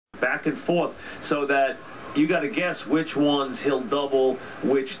back and forth, so that you got to guess which ones he'll double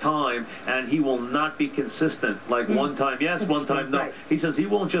which time, and he will not be consistent. Like one time yes, one time no. Right. He says he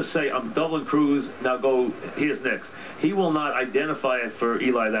won't just say, I'm doubling Cruz, now go, here's Nix. He will not identify it for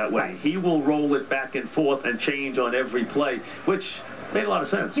Eli that way. Right. He will roll it back and forth and change on every play, which made a lot of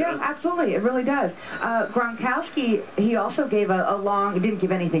sense. Yeah, absolutely. It really does. Gronkowski, he also gave a long, didn't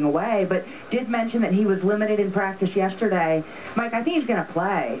give anything away, but did mention that he was limited in practice yesterday. Mike, I think he's going to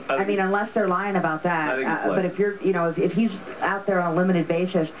play. I mean, unless they're lying about that. But if you're, if he's out there on a limited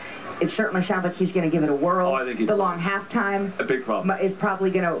basis, it certainly sounds like he's going to give it a whirl. Oh, I think the long halftime a big problem. Is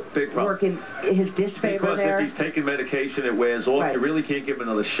probably going to work in his disfavor there. Because if he's taking medication, it wears off. Right. You really can't give him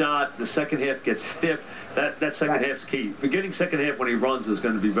another shot. The second half gets stiff. That second half's key. Beginning second half when he runs is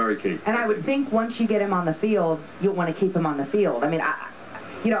going to be very key. And I would think once you get him on the field, you'll want to keep him on the field. I mean,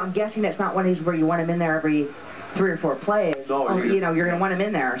 I'm guessing it's not one of these where you want him in there every 3 or 4 plays. No, you're going to want him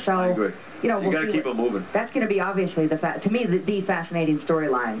in there. So, I agree. We'll got to keep him moving. That's going to be obviously to me the fascinating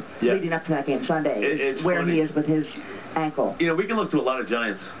storyline leading up to that game Sunday. It's where funny. He is with his ankle. We can look to a lot of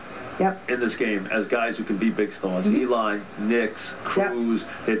Giants. In this game as guys who can be big stars. Eli, Nix, Cruz,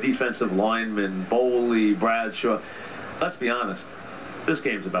 their defensive linemen, Boley, Bradshaw. Let's be honest. This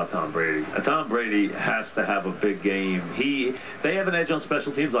game's about Tom Brady. Tom Brady has to have a big game. They have an edge on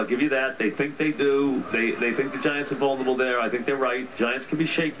special teams. I'll give you that. They think they do. They think the Giants are vulnerable there. I think they're right. Giants can be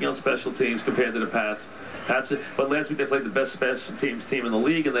shaky on special teams compared to the Pats. But last week they played the best special teams team in the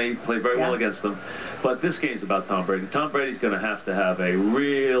league, and they played very well against them. But this game's about Tom Brady. Tom Brady's going to have a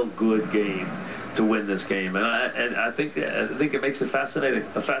real good game to win this game, and I think it makes it a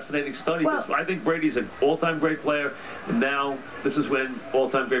fascinating study. Well, I think Brady's an all-time great player. And now this is when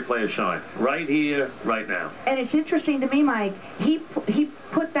all-time great players shine. Right here, right now. And it's interesting to me, Mike. He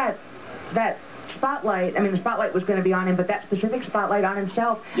put that spotlight, the spotlight was going to be on him, but that specific spotlight on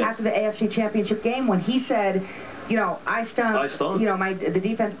himself after the AFC Championship game when he said, I stunk. The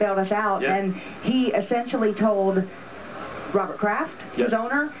defense bailed us out, and he essentially told Robert Kraft, his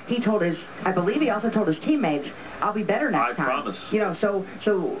owner, I believe he also told his teammates, I'll be better next time. I promise.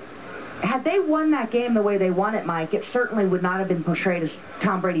 So had they won that game the way they won it, Mike, it certainly would not have been portrayed as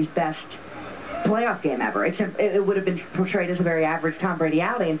Tom Brady's best playoff game ever. It would have been portrayed as a very average Tom Brady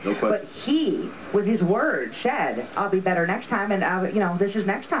outing. No question. But he, with his word, said, I'll be better next time, and this is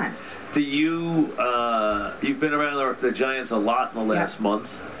next time. You've been around the Giants a lot in the last month.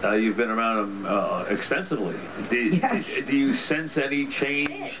 You've been around them extensively. Do you sense any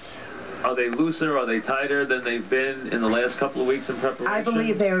change? Are they looser? Are they tighter than they've been in the last couple of weeks in preparation? I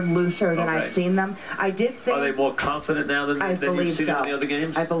believe they're looser than I've seen them. I did think... Are they more confident now than you've seen them in the other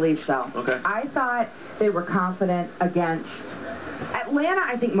games? I believe so. Okay. I thought they were confident against... Atlanta,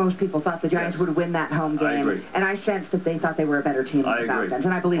 I think most people thought the Giants would win that home game. I agree. And I sensed that they thought they were a better team than the Falcons.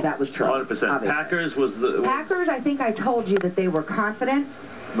 And I believe that was true. 100%. Obviously. Packers, I think I told you that they were confident.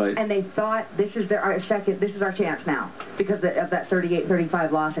 Right. And they thought this is our chance now because of that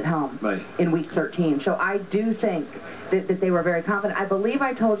 38-35 loss at home in Week 13. So I do think that they were very confident. I believe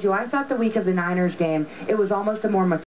I told you I thought the week of the Niners game, it was almost a more